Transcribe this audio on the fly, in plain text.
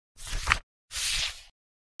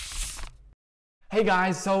Hey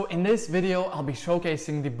guys, so in this video I'll be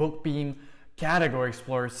showcasing the BookBeam Category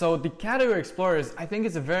Explorer. So the Category Explorer I think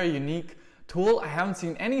it's a very unique tool. I haven't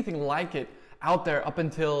seen anything like it out there up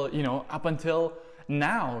until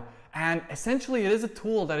now. And essentially it is a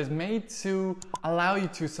tool that is made to allow you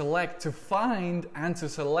to find and to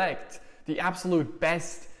select the absolute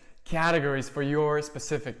best categories for your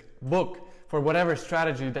specific book, for whatever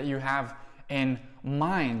strategy that you have in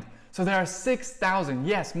mind. So there are 6,000,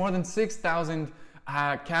 yes, more than 6,000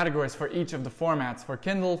 categories for each of the formats, for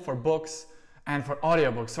Kindle, for books, and for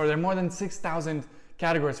audiobooks. So there are more than 6,000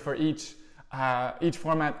 categories for each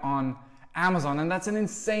format on Amazon, and that's an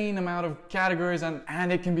insane amount of categories,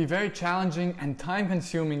 and it can be very challenging and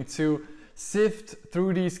time-consuming to sift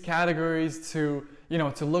through these categories, to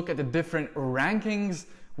look at the different rankings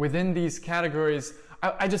within these categories.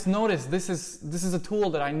 I just noticed this is a tool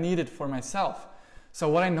that I needed for myself. So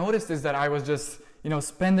what I noticed is that I was just,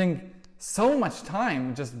 spending so much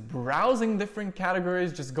time just browsing different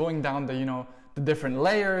categories, just going down the different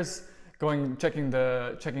layers, checking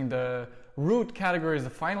the root categories, the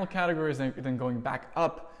final categories, and then going back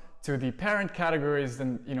up to the parent categories,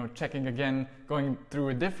 then checking again, going through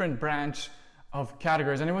a different branch of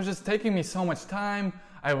categories, and it was just taking me so much time.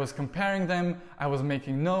 I was comparing them, I was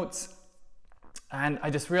making notes, and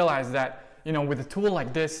I just realized that with a tool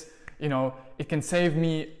like this, it can save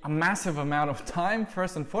me a massive amount of time,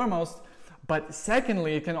 first and foremost, but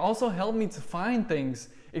secondly, it can also help me to find things.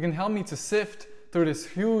 It can help me to sift through this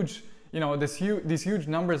huge, these huge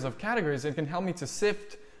numbers of categories. It can help me to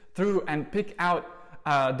sift through and pick out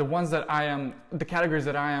the categories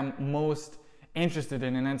that I am most interested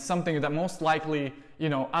in, and it's something that most likely,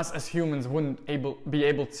 us as humans wouldn't be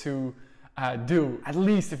able to do, at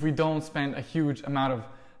least if we don't spend a huge amount of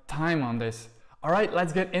time on this. All right,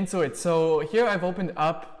 let's get into it. So here I've opened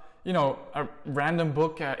up, a random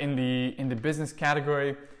book in the business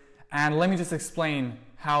category, and let me just explain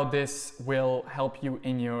how this will help you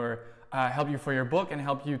in your help you for your book and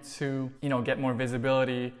help you to get more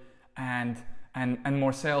visibility and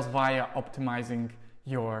more sales via optimizing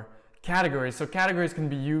your categories. So categories can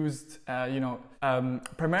be used,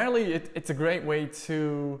 primarily it's a great way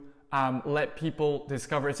to let people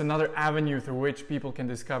discover. It's another avenue through which people can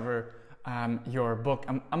discover your book,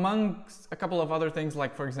 amongst a couple of other things,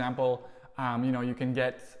 like for example, you can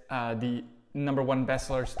get the #1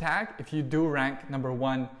 bestsellers tag if you do rank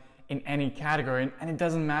 #1 in any category, and it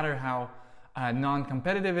doesn't matter how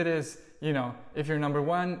non-competitive it is. If you're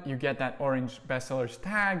 #1, you get that orange bestsellers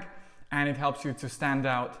tag, and it helps you to stand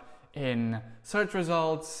out in search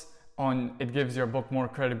results. It gives your book more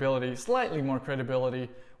credibility, slightly more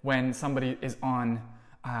credibility, when somebody is on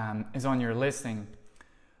your listing.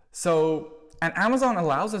 So, and Amazon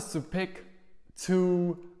allows us to pick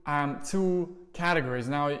two categories.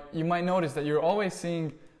 Now, you might notice that you're always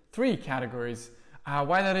seeing 3 categories.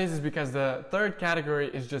 Why that is because the third category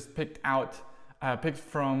is just picked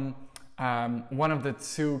from one of the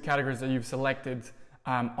 2 categories that you've selected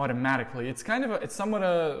automatically. It's somewhat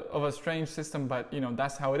of a strange system, but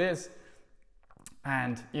that's how it is.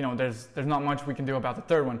 And there's not much we can do about the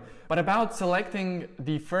third one. But about selecting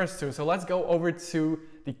the first 2, so let's go over to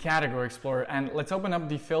the Category Explorer, and let's open up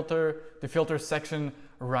the filter section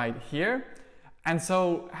right here. And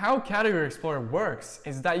so how Category Explorer works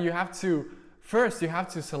is that you have to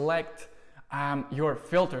select your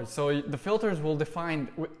filters. So the filters will define,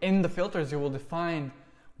 in the filters you will define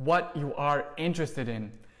what you are interested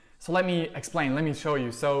in. So let me explain, let me show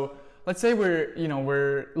you. So let's say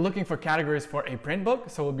we're looking for categories for a print book.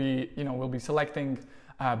 So we'll be selecting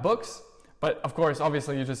books. But of course,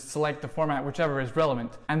 obviously, you just select the format, whichever is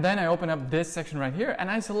relevant. And then I open up this section right here, and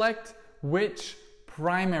I select which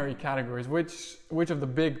primary categories, which of the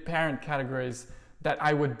big parent categories that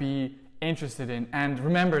I would be interested in. And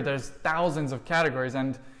remember, there's thousands of categories,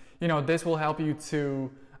 and this will help you to,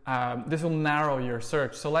 this will narrow your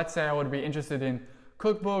search. So let's say I would be interested in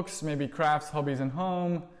cookbooks, maybe crafts, hobbies, and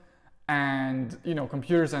home, and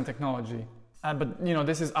computers and technology. But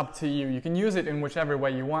this is up to you. You can use it in whichever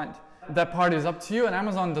way you want. That part is up to you, and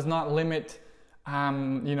Amazon does not limit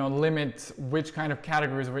which kind of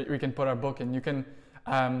categories we can put our book in. You can,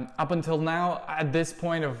 up until now, at this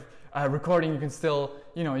point of recording, you can still,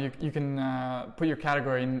 you can put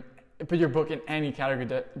your book in any category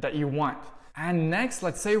that you want. And next,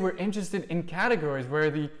 let's say we're interested in categories where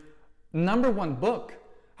the #1 book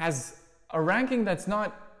has a ranking that's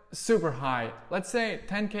not super high. Let's say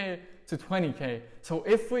 10K to 20K. So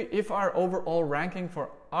if our overall ranking for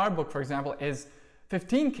our book, for example, is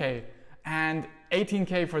 15K and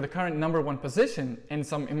 18K for the current #1 position in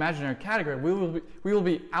some imaginary category, we will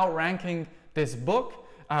be outranking this book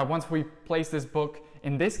once we place this book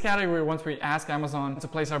in this category, once we ask Amazon to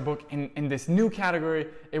place our book in this new category,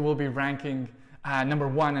 it will be ranking number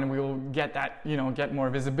 1, and we will get that, get more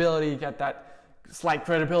visibility, get that slight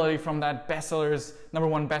credibility from that number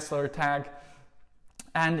 1 bestseller tag.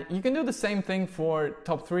 And you can do the same thing for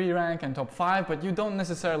top 3 rank and top 5, but you don't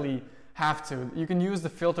necessarily have to. You can use the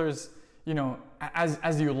filters,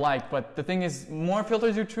 as you like. But the thing is, more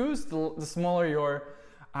filters you choose, the smaller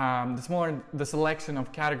the selection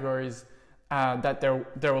of categories that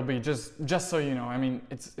there will be. Just so you know, I mean,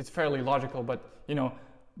 it's fairly logical, but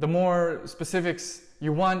the more specifics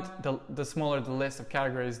you want, the smaller the list of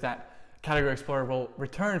categories that Category Explorer will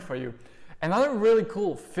return for you. Another really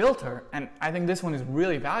cool filter, and I think this one is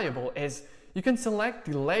really valuable, is you can select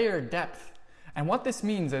the layer depth. And what this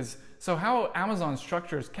means is, so how Amazon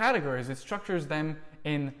structures categories, it structures them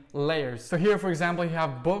in layers. So here, for example, you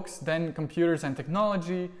have books, then computers and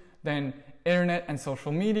technology, then internet and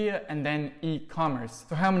social media, and then e-commerce.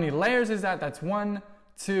 So how many layers is that? That's 1,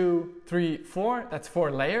 2, 3, 4. That's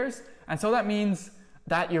 4 layers. And so that means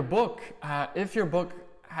that your book, if your book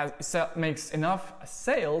makes enough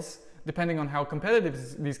sales, depending on how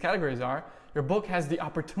competitive these categories are, your book has the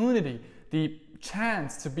opportunity, the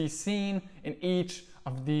chance to be seen in each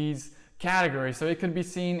of these categories. So it could be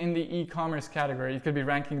seen in the e-commerce category, it could be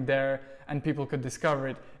ranking there and people could discover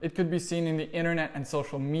it. It could be seen in the internet and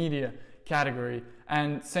social media category,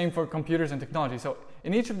 and same for computers and technology. So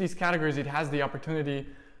in each of these categories, it has the opportunity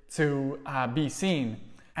to be seen.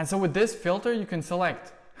 And so with this filter, you can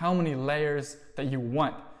select how many layers that you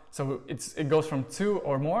want. So it goes from 2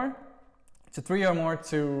 or more to 3 or more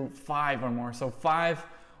to 5 or more. So 5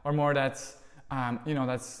 or more, that's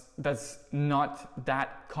that's not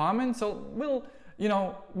that common. So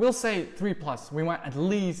we'll say 3+. We want at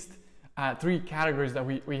least 3 categories that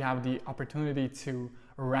we have the opportunity to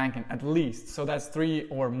rank in, at least. So that's 3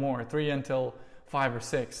 or more, 3 until 5 or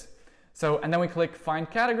 6. So, and then we click Find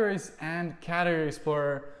Categories, and Category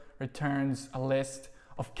Explorer returns a list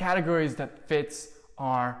of categories that fits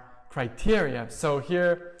our criteria. So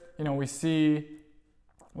here, we see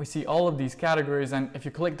all of these categories, and if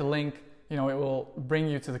you click the link, it will bring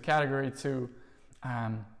you to the category to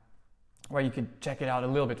where you can check it out a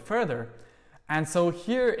little bit further. And so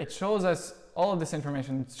here it shows us all of this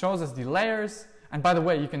information. It shows us the layers, and by the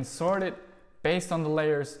way, you can sort it based on the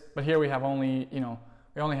layers. But here we have only,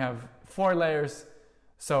 we only have 4 layers.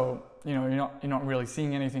 So you're not really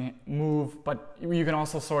seeing anything move. But you can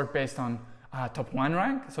also sort based on top 1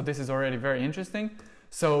 rank. So this is already very interesting.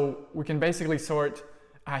 So we can basically sort.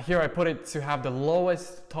 Here I put it to have the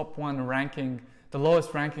lowest top 1 ranking, the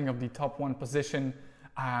lowest ranking of the top 1 position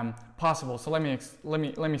possible. So let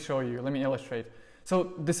me show you. Let me illustrate.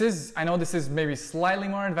 So I know this is maybe slightly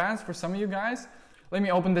more advanced for some of you guys. Let me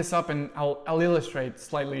open this up and I'll illustrate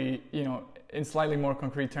slightly, in slightly more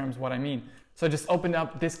concrete terms what I mean. So I just opened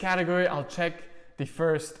up this category. I'll check the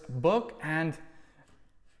first book, and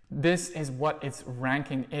this is what its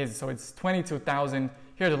ranking is. So it's 22,000.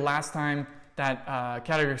 Here the last time that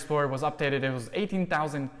Category Explorer was updated, it was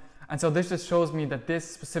 18,000. And so this just shows me that this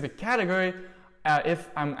specific category, if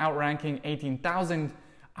I'm outranking 18,000,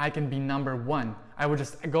 I can be number 1. I would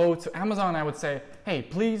just go to Amazon, I would say, hey,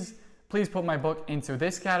 please put my book into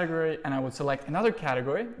this category, and I would select another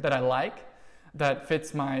category that I like, that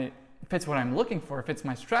fits what I'm looking for, fits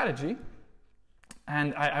my strategy.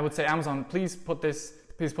 And I would say, Amazon, please put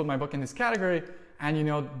my book in this category. And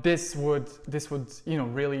this would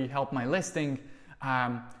really help my listing,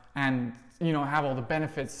 and have all the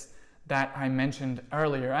benefits that I mentioned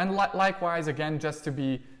earlier. And likewise, again, just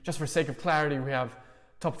for sake of clarity, we have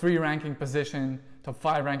top 3 ranking position, top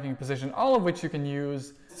 5 ranking position, all of which you can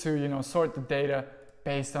use to sort the data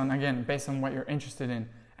based on what you're interested in.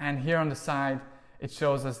 And here on the side, it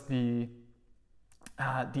shows us the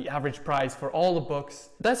average price for all the books.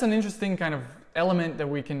 That's an interesting kind of element that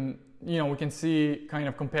we can see, kind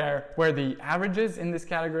of compare where the average is in this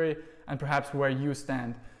category and perhaps where you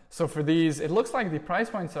stand. So for these, it looks like the price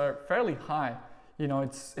points are fairly high.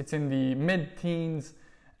 It's in the mid-teens,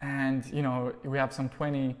 and we have some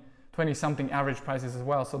 20 something average prices as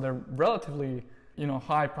well. So they're relatively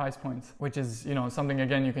high price points, which is something,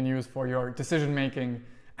 again, you can use for your decision making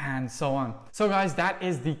and so on. So guys, that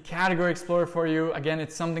is the Category Explorer for you. Again,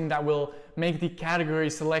 it's something that will make the category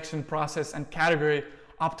selection process and category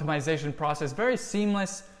optimization process very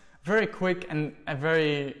seamless, very quick, and I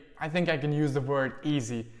think I can use the word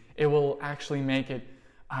easy. It will actually make it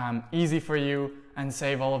easy for you and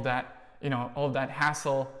save all of that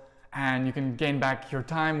hassle, and you can gain back your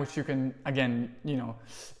time, which you can, again,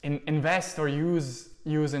 invest or use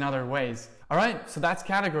in other ways. All right, so that's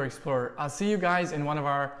Category Explorer. I'll see you guys in one of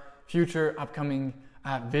our future upcoming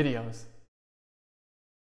videos.